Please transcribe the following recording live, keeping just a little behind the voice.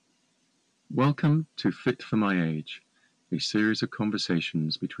Welcome to Fit for My Age, a series of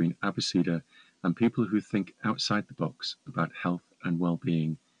conversations between Abeceda and people who think outside the box about health and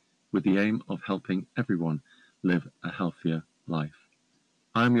well-being, with the aim of helping everyone live a healthier life.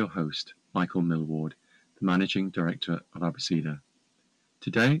 I'm your host, Michael Millward, the Managing Director of Abeceda.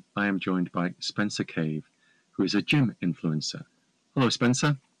 Today, I am joined by Spencer Cave, who is a gym influencer. Hello,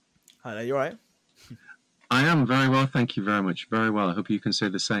 Spencer. Hi there, you alright? I am very well, thank you very much. Very well. I hope you can say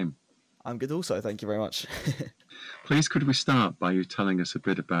the same. I'm good also, thank you very much. Please could we start by you telling us a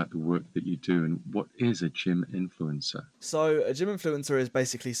bit about the work that you do and what is a gym influencer? So a gym influencer is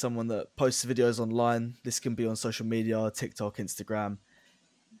basically someone that posts videos online. This can be on social media, TikTok, Instagram.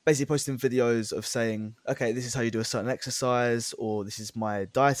 Basically posting videos of saying, okay, this is how you do a certain exercise, or this is my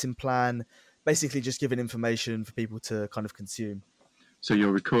dieting plan. Basically just giving information for people to kind of consume. So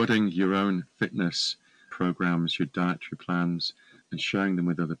you're recording your own fitness programs, your dietary plans, and sharing them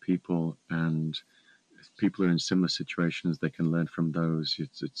with other people, and if people are in similar situations, they can learn from those.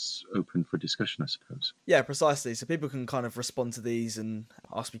 It's open for discussion, I suppose. Yeah, precisely. So people can kind of respond to these and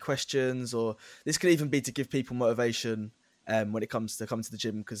ask me questions, or this could even be to give people motivation when it comes to coming to the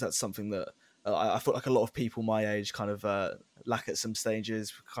gym, because that's something that I feel like a lot of people my age kind of lack at some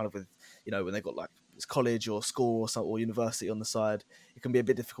stages, kind of with, when they got like it's college or school or university on the side. It can be a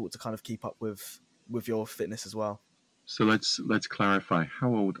bit difficult to kind of keep up with your fitness as well. So let's clarify.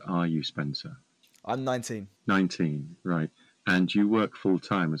 How old are you, Spencer? I'm 19. 19, right. And you work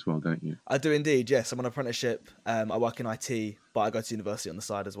full-time as well, don't you? I do indeed, yes. I'm on apprenticeship. I work in IT, but I go to university on the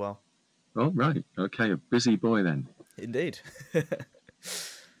side as well. Oh, right. Okay, a busy boy then. Indeed.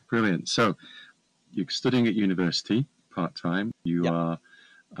 Brilliant. So you're studying at university part-time. You Yep.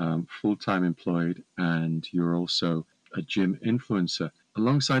 are full-time employed, and you're also a gym influencer.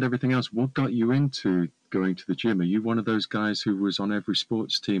 Alongside everything else, what got you into going to the gym? Are you one of those guys who was on every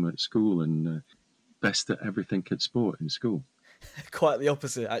sports team at school and best at everything at sport in school? Quite the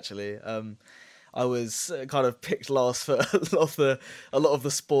opposite, actually. I was kind of picked last for a lot of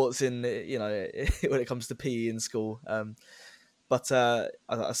the sports in when it comes to PE in school. But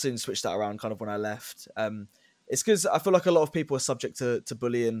I soon switched that around kind of when I left. It's because I feel like a lot of people are subject to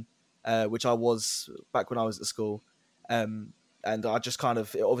bullying, which I was back when I was at school. And I just kind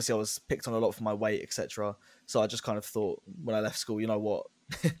of, obviously I was picked on a lot for my weight, etc. So I just kind of thought when I left school, you know what,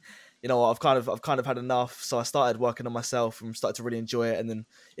 I've kind of had enough. So I started working on myself and started to really enjoy it. And then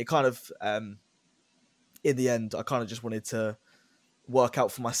it kind of, in the end, I kind of just wanted to work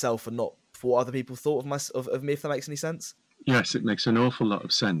out for myself and not for what other people thought of me, if that makes any sense. Yes, it makes an awful lot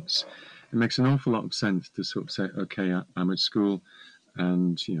of sense. It makes an awful lot of sense to sort of say, okay, I'm at school,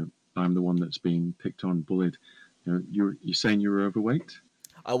 and I'm the one that's being picked on, bullied. You're saying you were overweight?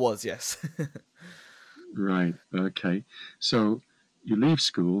 I was, yes. Right. Okay. So you leave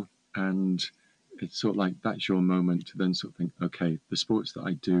school, and it's sort of like that's your moment to then sort of think, okay, the sports that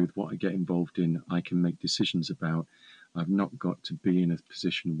I do, what I get involved in, I can make decisions about. I've not got to be in a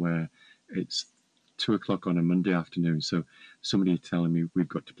position where it's 2 o'clock on a Monday afternoon. So somebody telling me we've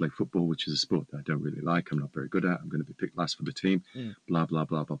got to play football, which is a sport that I don't really like, I'm not very good at, I'm going to be picked last for the team, blah, blah,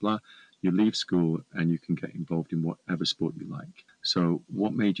 blah, blah, blah. You leave school and you can get involved in whatever sport you like. So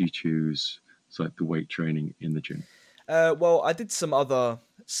what made you choose like the weight training in the gym? Well, I did some other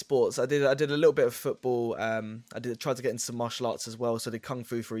sports. I did a little bit of football. Tried to get into some martial arts as well. So I did kung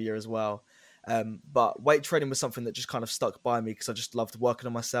fu for a year as well. But weight training was something that just kind of stuck by me because I just loved working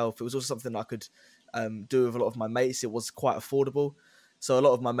on myself. It was also something I could do with a lot of my mates. It was quite affordable. So a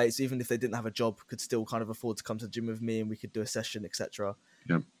lot of my mates, even if they didn't have a job, could still kind of afford to come to the gym with me and we could do a session, etc.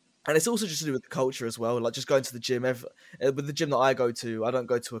 Yep. And it's also just to do with the culture as well. Like just going to the gym. With the gym that I go to, I don't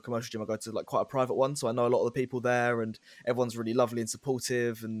go to a commercial gym. I go to like quite a private one. So I know a lot of the people there and everyone's really lovely and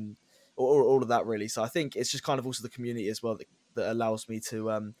supportive and all of that really. So I think it's just kind of also the community as well that allows me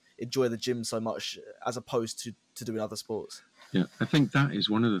to enjoy the gym so much as opposed to doing other sports. Yeah, I think that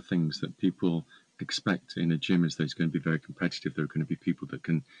is one of the things that people expect in a gym is that it's going to be very competitive. There are going to be people that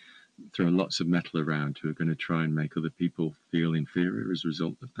can throw lots of metal around who are going to try and make other people feel inferior as a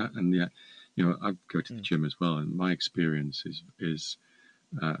result of that. And yet, I go to the gym as well, and my experience is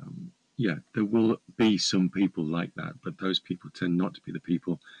there will be some people like that, but those people tend not to be the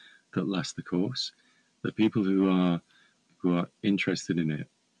people that last the course. The people who are interested in it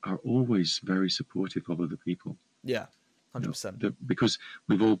are always very supportive of other people. Yeah, 100%. Because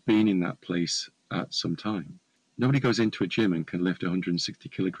we've all been in that place at some time. Nobody goes into a gym and can lift 160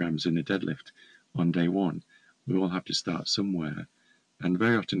 kilograms in a deadlift on day one. We all have to start somewhere, and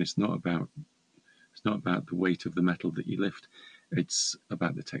very often it's not about the weight of the metal that you lift. It's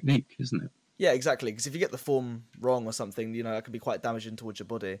about the technique, isn't it? Yeah, exactly. Because if you get the form wrong or something, that can be quite damaging towards your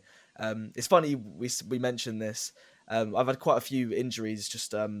body. It's funny we mentioned this. I've had quite a few injuries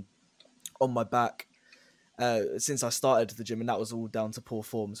just on my back since I started the gym, and that was all down to poor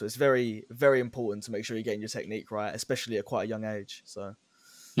form. So it's very, very important to make sure you're getting your technique right, especially at quite a young age. So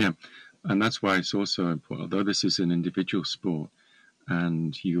Yeah, and that's why it's also important. Although this is an individual sport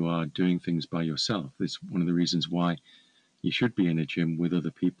and you are doing things by yourself, it's one of the reasons why you should be in a gym with other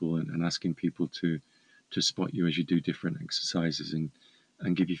people and asking people to spot you as you do different exercises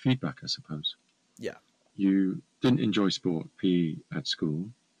and give you feedback, I suppose. yeah, You didn't enjoy sport PE at school.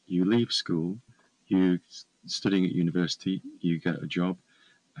 You leave school, you studying at university, you get a job,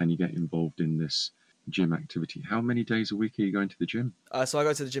 and you get involved in this gym activity. How many days a week are you going to the gym? so I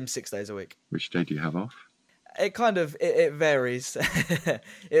go to the gym 6 days a week. Which day do you have off? It varies.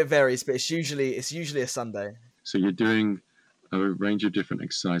 It varies, but it's usually a Sunday. So you're doing a range of different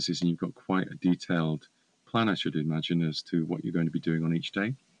exercises, and you've got quite a detailed plan, I should imagine, as to what you're going to be doing on each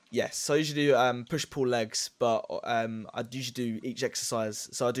day. Yes, so I usually do push pull legs, but I usually do each exercise.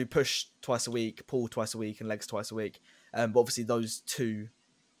 So I do push twice a week, pull twice a week, and legs twice a week. But obviously those two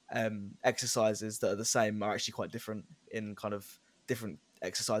exercises that are the same are actually quite different in kind of different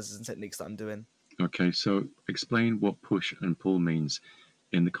exercises and techniques that I'm doing. Okay, so explain what push and pull means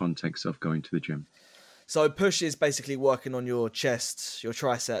in the context of going to the gym. So push is basically working on your chest, your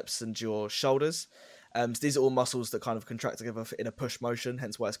triceps, and your shoulders. So these are all muscles that kind of contract together in a push motion,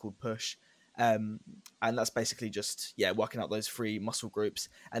 hence why it's called push. And that's basically just working out those three muscle groups.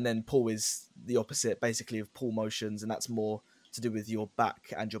 And then pull is the opposite, basically, of pull motions, and that's more to do with your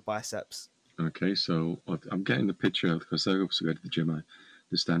back and your biceps. Okay, so I'm getting the picture because I also go to the gym. I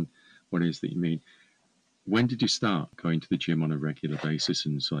understand what it is that you mean. When did you start going to the gym on a regular basis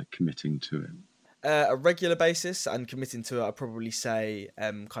and sort of committing to it? A regular basis and committing to it, I'd probably say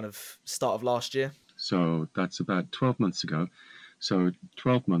kind of start of last year. So that's about 12 months ago. So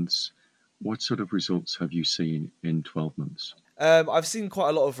 12 months, what sort of results have you seen in 12 months? I've seen quite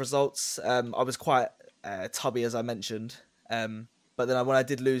a lot of results. I was quite tubby, as I mentioned, but then when I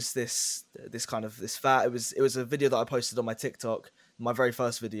did lose this kind of this fat, it was a video that I posted on my TikTok, my very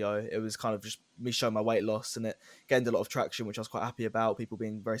first video. It was kind of just me showing my weight loss, and it gained a lot of traction, which I was quite happy about. People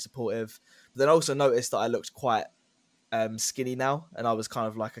being very supportive. But then I also noticed that I looked quite skinny now, and I was kind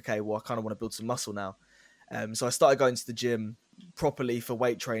of like, okay, well, I kind of want to build some muscle now. So I started going to the gym properly for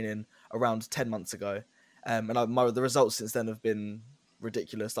weight training around 10 months ago. And the results since then have been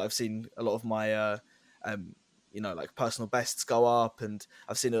ridiculous. I've seen a lot of my, like personal bests go up, and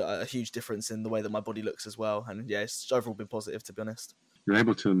I've seen a huge difference in the way that my body looks as well. And yeah, it's overall been positive, to be honest. You're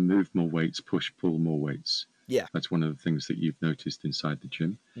able to move more weights, push, pull more weights. Yeah. That's one of the things that you've noticed inside the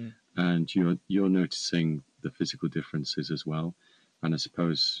gym. Mm. And you're noticing the physical differences as well. And I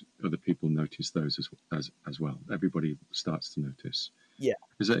suppose other people notice those as well. Everybody starts to notice. Yeah.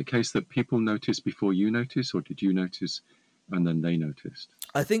 Is it a case that people notice before you notice, or did you notice and then they noticed?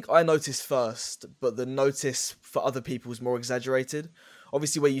 I think I noticed first, but the notice for other people is more exaggerated.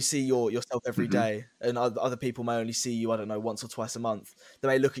 Obviously, where you see yourself every day, and other people may only see you, I don't know, once or twice a month. They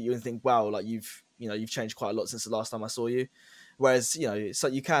may look at you and think, "Wow, like you've changed quite a lot since the last time I saw you." Whereas, so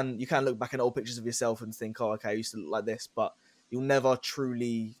you can look back at old pictures of yourself and think, "Oh, okay, I used to look like this," but you'll never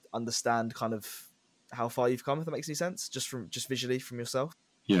truly understand kind of how far you've come, if that makes any sense, just visually from yourself.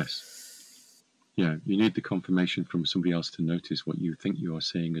 Yes. Yeah, you need the confirmation from somebody else to notice what you think you are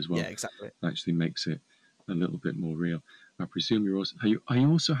seeing as well. Yeah, exactly. It actually makes it a little bit more real. I presume are you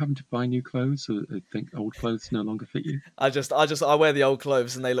also having to buy new clothes? So I think old clothes no longer fit you. I wear the old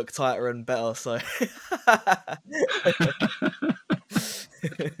clothes and they look tighter and better. So,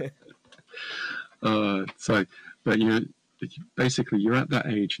 but you're at that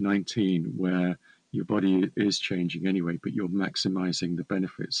age, 19, where your body is changing anyway, but you're maximizing the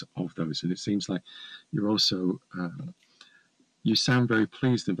benefits of those. And it seems like you're also, you sound very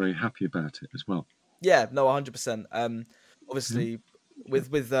pleased and very happy about it as well. Yeah, no, 100%. Obviously,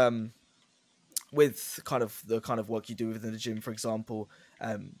 with kind of the kind of work you do within the gym, for example,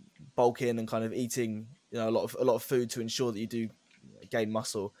 bulking and kind of eating, a lot of food to ensure that you do gain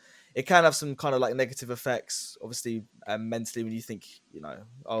muscle. It can have some kind of like negative effects, obviously, mentally, when you think,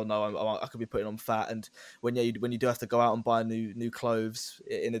 oh no, I could be putting on fat, and when you do have to go out and buy new clothes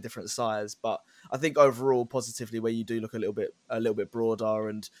in a different size. But I think overall, positively, where you do look a little bit broader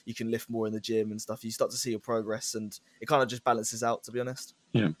and you can lift more in the gym and stuff, you start to see your progress, and it kind of just balances out, to be honest.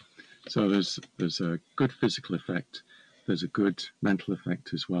 Yeah. So there's a good physical effect, there's a good mental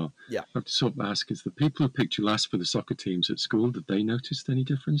effect as well. Yeah. I have to sort of ask, is the people who picked you last for the soccer teams at school, did they notice any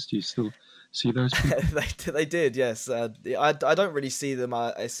difference? Do you still see those people? They did, yes. I don't really see them.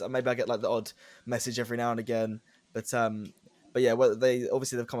 Maybe I get like the odd message every now and again, but yeah, well, they've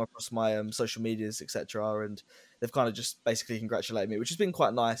come across my social medias, etc., and they've kind of just basically congratulated me, which has been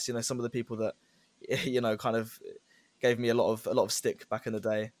quite nice. You know, some of the people that kind of gave me a lot of stick back in the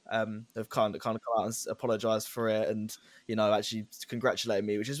day, have kind of come out and apologized for it, and actually congratulated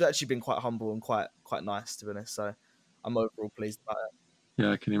me, which has actually been quite humble and quite nice, to be honest. So I'm overall pleased about it.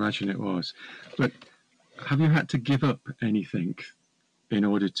 Yeah, I can imagine it was. But have you had to give up anything in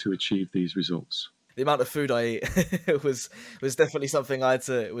order to achieve these results? The amount of food I eat was definitely something I had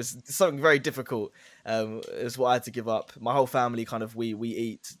to. It was something very difficult. It was what I had to give up. My whole family kind of we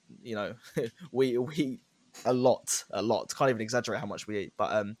eat. We eat a lot, a lot. Can't even exaggerate how much we eat.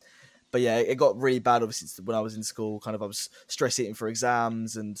 But yeah, it got really bad. Obviously, when I was in school, kind of I was stress eating for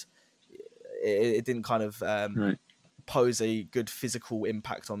exams, and it didn't kind of Right. pose a good physical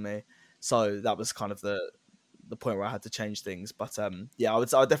impact on me. So that was kind of the point where I had to change things. But yeah, I would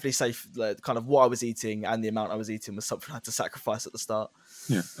definitely say kind of what I was eating and the amount I was eating was something I had to sacrifice at the start.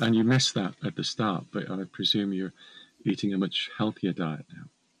 Yeah, and you missed that at the start, but I presume you're eating a much healthier diet now.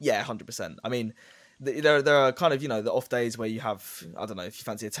 Yeah, 100%. I mean, there are kind of the off days where you have, I don't know, if you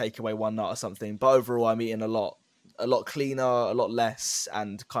fancy a takeaway one night or something. But overall, I'm eating a lot cleaner, a lot less,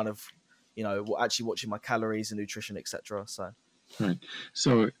 and kind of actually watching my calories and nutrition, etc. So Right.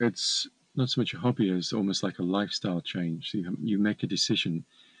 So it's not so much a hobby as almost like a lifestyle change. You make a decision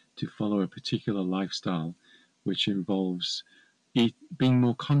to follow a particular lifestyle, which involves being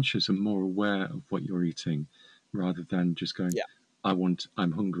more conscious and more aware of what you're eating, rather than just going, yeah.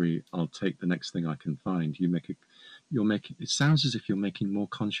 I'm hungry, I'll take the next thing I can find. You're making. It sounds as if you're making more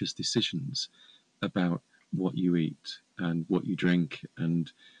conscious decisions about what you eat and what you drink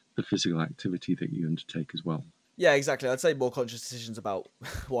and the physical activity that you undertake as well. Yeah, exactly. I'd say more conscious decisions about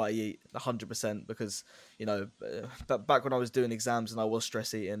what I eat, 100%, because back when I was doing exams and I was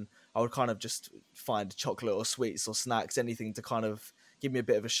stress eating, I would kind of just find chocolate or sweets or snacks, anything to kind of give me a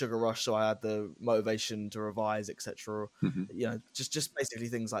bit of a sugar rush, so I had the motivation to revise, etc. Mm-hmm. Just basically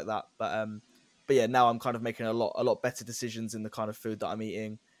things like that. But yeah, now I'm kind of making a lot better decisions in the kind of food that I'm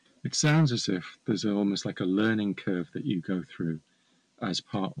eating. It sounds as if there's almost like a learning curve that you go through as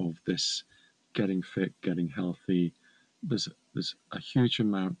part of this getting fit, getting healthy. There's a huge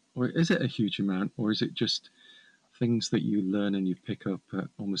amount, or is it a huge amount, or is it just things that you learn and you pick up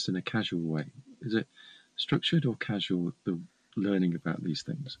almost in a casual way? Is it structured or casual, the learning about these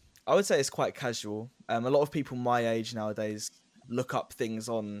things? I would say it's quite casual. A lot of people my age nowadays look up things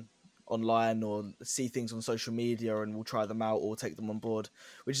online or see things on social media and will try them out or take them on board,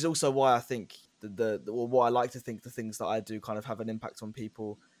 which is also why I think or what I like to think the things that I do kind of have an impact on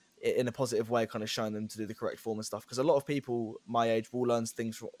people in a positive way, kind of showing them to do the correct form and stuff. Because a lot of people my age will learn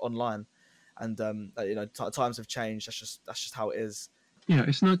things from online, and times have changed. That's just how it is. Yeah,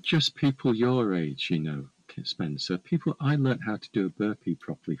 it's not just people your age, Spencer. I learned how to do a burpee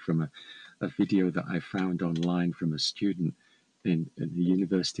properly from a video that I found online from a student in the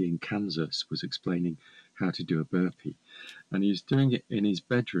university in Kansas was explaining how to do a burpee. And he was doing it in his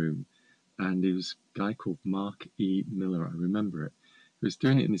bedroom. And he was a guy called Mark E. Miller, I remember it. He was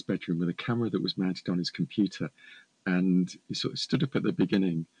doing it in his bedroom with a camera that was mounted on his computer. And he sort of stood up at the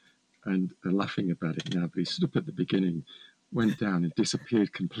beginning and laughing about it now, but he stood up at the beginning, went down and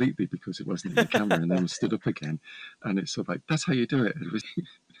disappeared completely because it wasn't in the camera, and then stood up again. And it's sort of like, that's how you do it.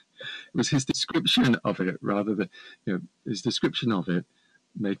 It was his description of it rather than, his description of it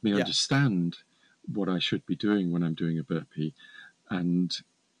made me Yeah. understand what I should be doing when I'm doing a burpee. And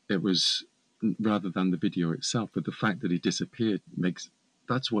it was rather than the video itself, but the fact that he disappeared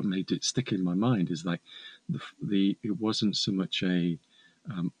that's what made it stick in my mind, is like it wasn't so much a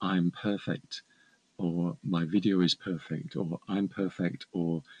I'm perfect, or my video is perfect, or I'm perfect,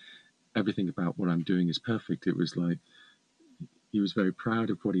 or everything about what I'm doing is perfect. It was like he was very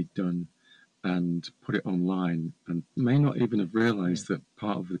proud of what he'd done and put it online, and may not even have Mm. realized that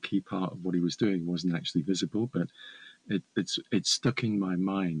part of the key part of what he was doing wasn't actually visible, but it stuck in my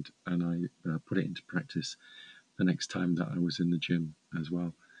mind, and I put it into practice the next time that I was in the gym as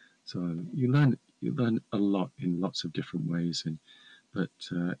well. So you learn a lot in lots of different ways, but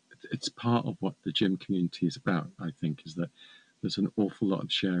it's part of what the gym community is about. I think is that there's an awful lot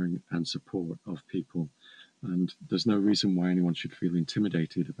of sharing and support of people, and there's no reason why anyone should feel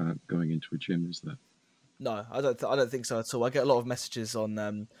intimidated about going into a gym, is there? No, I don't think so at all. I get a lot of messages on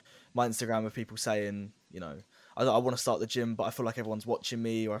my Instagram of people saying, I want to start the gym, but I feel like everyone's watching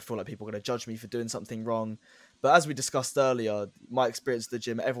me, or I feel like people are going to judge me for doing something wrong. But as we discussed earlier, my experience at the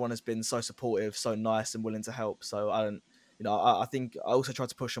gym, everyone has been so supportive, so nice, and willing to help. So I don't, I think I also try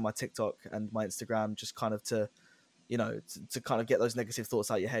to push on my TikTok and my Instagram, just kind of to, to kind of get those negative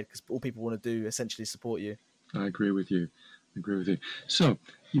thoughts out of your head, because all people want to do essentially is support you. I agree with you. I agree with you. So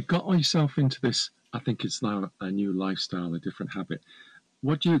you've got yourself into this. I think it's now a new lifestyle, a different habit.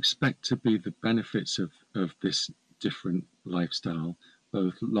 What do you expect to be the benefits of this different lifestyle,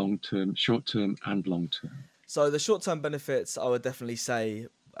 both long term, short term, and long term? So the short term benefits, I would definitely say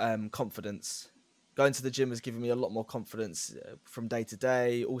confidence. Going to the gym has given me a lot more confidence from day to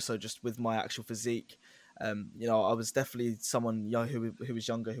day. Also, just with my actual physique, I was definitely someone who was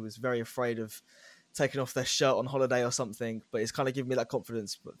younger, who was very afraid of taking off their shirt on holiday or something. But it's kind of given me that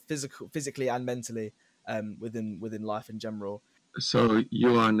confidence, physically and mentally, within life in general. So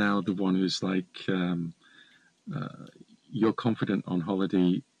you are now the one who's like uh, you're confident on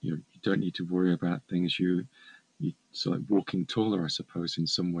holiday. You don't need to worry about things. You sort of like walking taller, I suppose, in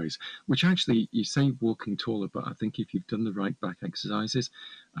some ways. Which actually, you say walking taller, but I think if you've done the right back exercises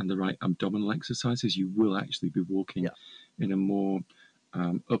and the right abdominal exercises, you will actually be walking Yeah, in a more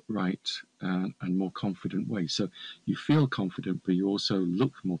upright and more confident way. So you feel confident, but you also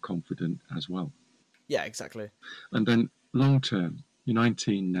look more confident as well. yeah, exactly. And then long term, you're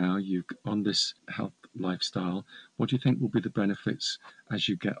 19 now, you're on this health lifestyle. What do you think will be the benefits as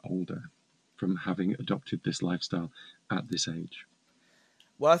you get older from having adopted this lifestyle at this age?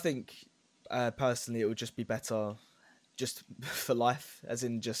 Well, I think personally, it would just be better just for life, as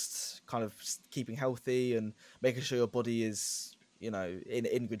in just kind of keeping healthy and making sure your body is,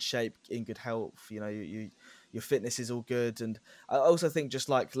 in good shape, in good health. Your fitness is all good. And I also think just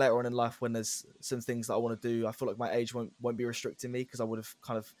like later on in life, when there's some things that I want to do, I feel like my age won't be restricting me, because I would have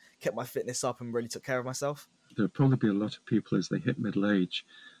kind of kept my fitness up and really took care of myself. There'll probably be a lot of people as they hit middle age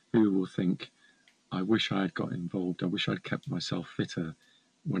who will think, I wish I had got involved. I wish I'd kept myself fitter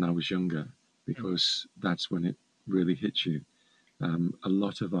when I was younger, Mm. because that's when it really hits you. A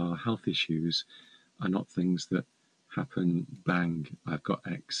lot of our health issues are not things that happen bang, I've got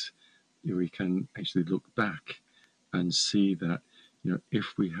X. We can actually look back and see that,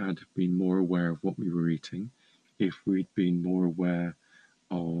 if we had been more aware of what we were eating, if we'd been more aware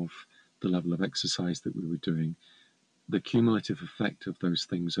of the level of exercise that we were doing, the cumulative effect of those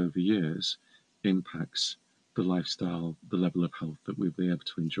things over years impacts the lifestyle, the level of health that we'll be able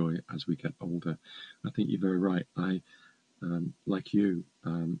to enjoy as we get older. I think you're very right. Like you,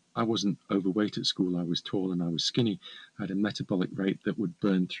 I wasn't overweight at school. I was tall and I was skinny. I had a metabolic rate that would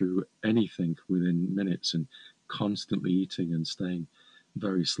burn through anything within minutes, and constantly eating and staying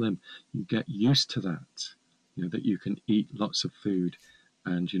very slim. You get used to that, that you can eat lots of food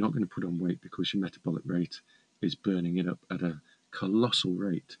and you're not going to put on weight because your metabolic rate is burning it up at a colossal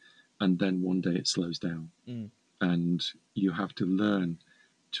rate. And then one day it slows down, Mm. and you have to learn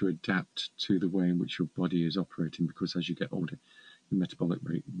to adapt to the way in which your body is operating, because as you get older, your metabolic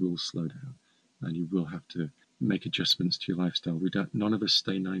rate will slow down and you will have to make adjustments to your lifestyle. None of us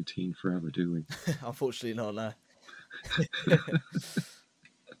stay 19 forever, do we? Unfortunately, not. No.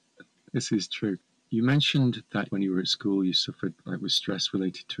 This is true. You mentioned that when you were at school, you suffered like with stress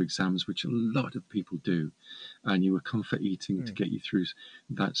related to exams, which a lot of people do, and you were comfort eating to Mm. get you through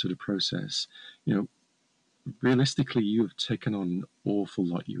that sort of process. You know, realistically, you've taken on an awful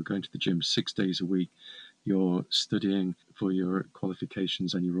lot. You're going to the gym 6 days a week. You're studying for your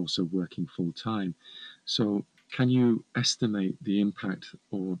qualifications, and you're also working full time. So, can you estimate the impact,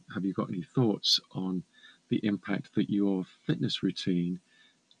 or have you got any thoughts on the impact that your fitness routine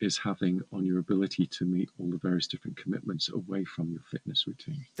is having on your ability to meet all the various different commitments away from your fitness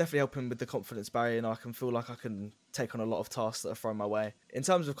routine? Definitely helping with the confidence barrier, and I can feel like I can take on a lot of tasks that are thrown my way. In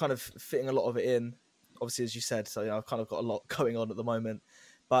terms of kind of fitting a lot of it in, obviously, as you said, so I've kind of got a lot going on at the moment,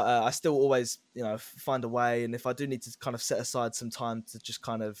 but I still always, find a way. And if I do need to kind of set aside some time to just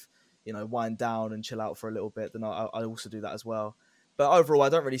kind of, wind down and chill out for a little bit, then I also do that as well. But overall, I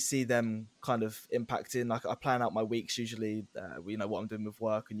don't really see them kind of impacting. Like, I plan out my weeks usually, what I'm doing with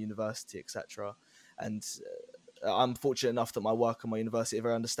work and university, etc. And I'm fortunate enough that my work and my university are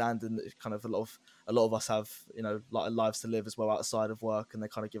very understanding. That kind of a lot of us have, like, lives to live as well outside of work, and they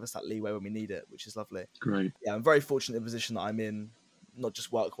kind of give us that leeway when we need it, which is lovely. Great. Yeah, I'm very fortunate in the position that I'm in, not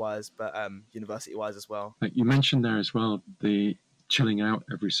just work wise, but university wise as well. You mentioned there as well the chilling out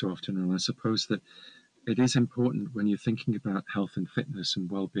every so often, and I suppose that it is important when you're thinking about health and fitness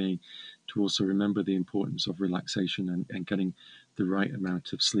and well-being to also remember the importance of relaxation and getting the right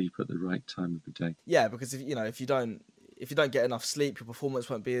amount of sleep at the right time of the day. Yeah, because if you don't get enough sleep, your performance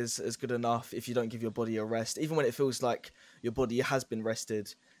won't be as good enough. If you don't give your body a rest, even when it feels like your body has been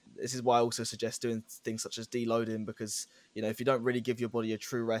rested, this is why I also suggest doing things such as deloading, because if you don't really give your body a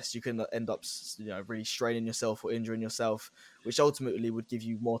true rest, you can end up really straining yourself or injuring yourself, which ultimately would give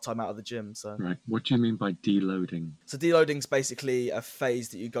you more time out of the gym. Right. What do you mean by deloading? So deloading is basically a phase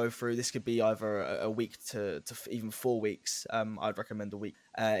that you go through. This could be either a week to even 4 weeks. I'd recommend a week.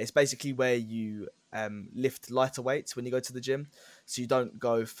 It's basically where you lift lighter weights when you go to the gym. So you don't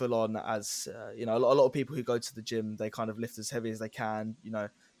go full on as, a lot of people who go to the gym, they kind of lift as heavy as they can,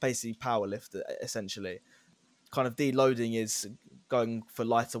 basically power lift essentially. Kind of deloading is going for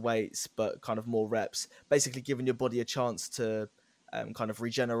lighter weights, but kind of more reps, basically giving your body a chance to kind of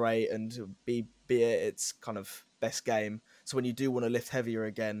regenerate and be at its kind of best game. So when you do want to lift heavier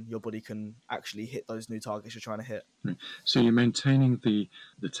again, your body can actually hit those new targets you're trying to hit. Right. So you're maintaining the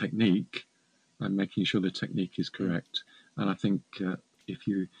technique and making sure the technique is correct. And I think if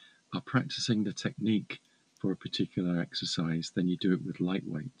you are practicing the technique for a particular exercise, then you do it with light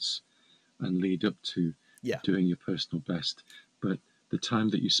weights and lead up to doing your personal best. But the time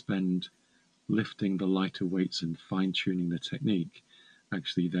that you spend lifting the lighter weights and fine-tuning the technique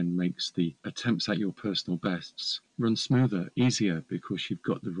actually then makes the attempts at your personal bests run smoother, easier, because you've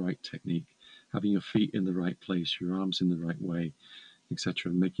got the right technique, having your feet in the right place, your arms in the right way,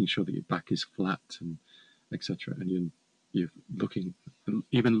 etc., making sure that your back is flat, and etc., and you're looking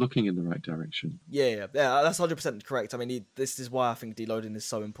in the right direction. Yeah, that's 100% correct. I mean, this is why I think deloading is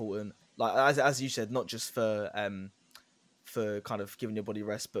so important. Like as you said, not just for kind of giving your body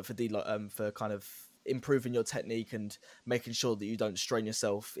rest, but for kind of improving your technique and making sure that you don't strain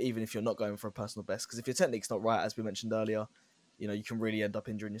yourself, even if you're not going for a personal best. Because if your technique's not right, as we mentioned earlier, you can really end up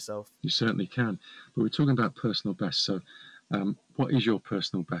injuring yourself. You certainly can. But we're talking about personal best. So, what is your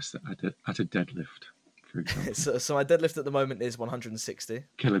personal best at a deadlift, for example? So my deadlift at the moment is 160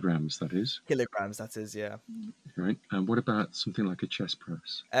 kilograms. That is kilograms. That is, yeah. Right. And what about something like a chest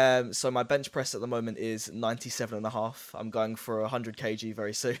press? So my bench press at the moment is 97.5. I'm going for 100 kg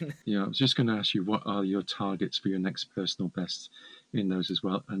very soon. Yeah, I was just going to ask you, what are your targets for your next personal best in those as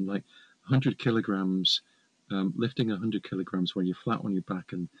well? And like 100 kilograms, lifting 100 kilograms where you're flat on your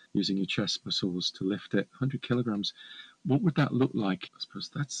back and using your chest muscles to lift it, 100 kilograms, what would that look like? I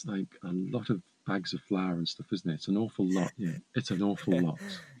suppose that's like a lot of bags of flour and stuff, isn't it? It's an awful lot. Yeah, it's an awful lot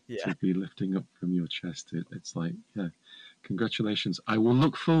to be lifting up from your chest. It's like, yeah, congratulations. I will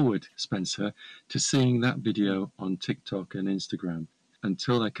look forward, Spencer, to seeing that video on TikTok and Instagram.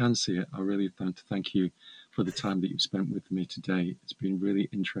 Until I can see it, I really want to thank you for the time that you've spent with me today. It's been really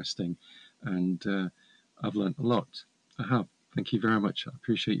interesting, and I've learned a lot. I have. Thank you very much. I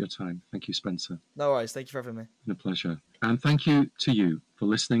appreciate your time. Thank you, Spencer. No worries. Thank you for having me. It's been a pleasure. And thank you to you for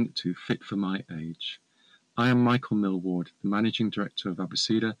listening to Fit for My Age. I am Michael Millward, the Managing Director of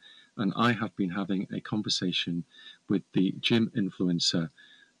Abeceda, and I have been having a conversation with the Gym-Influencer,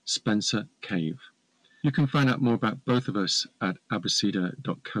 Spencer Cave. You can find out more about both of us at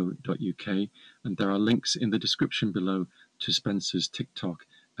abeceda.co.uk, and there are links in the description below to Spencer's TikTok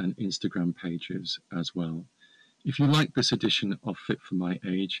and Instagram pages as well. If you like this edition of Fit for My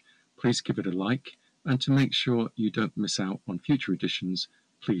Age, please give it a like, and to make sure you don't miss out on future editions,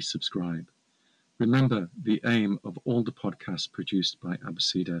 please subscribe. Remember, the aim of all the podcasts produced by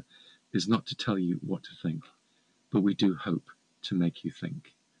Abeceda is not to tell you what to think, but we do hope to make you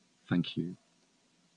think. Thank you.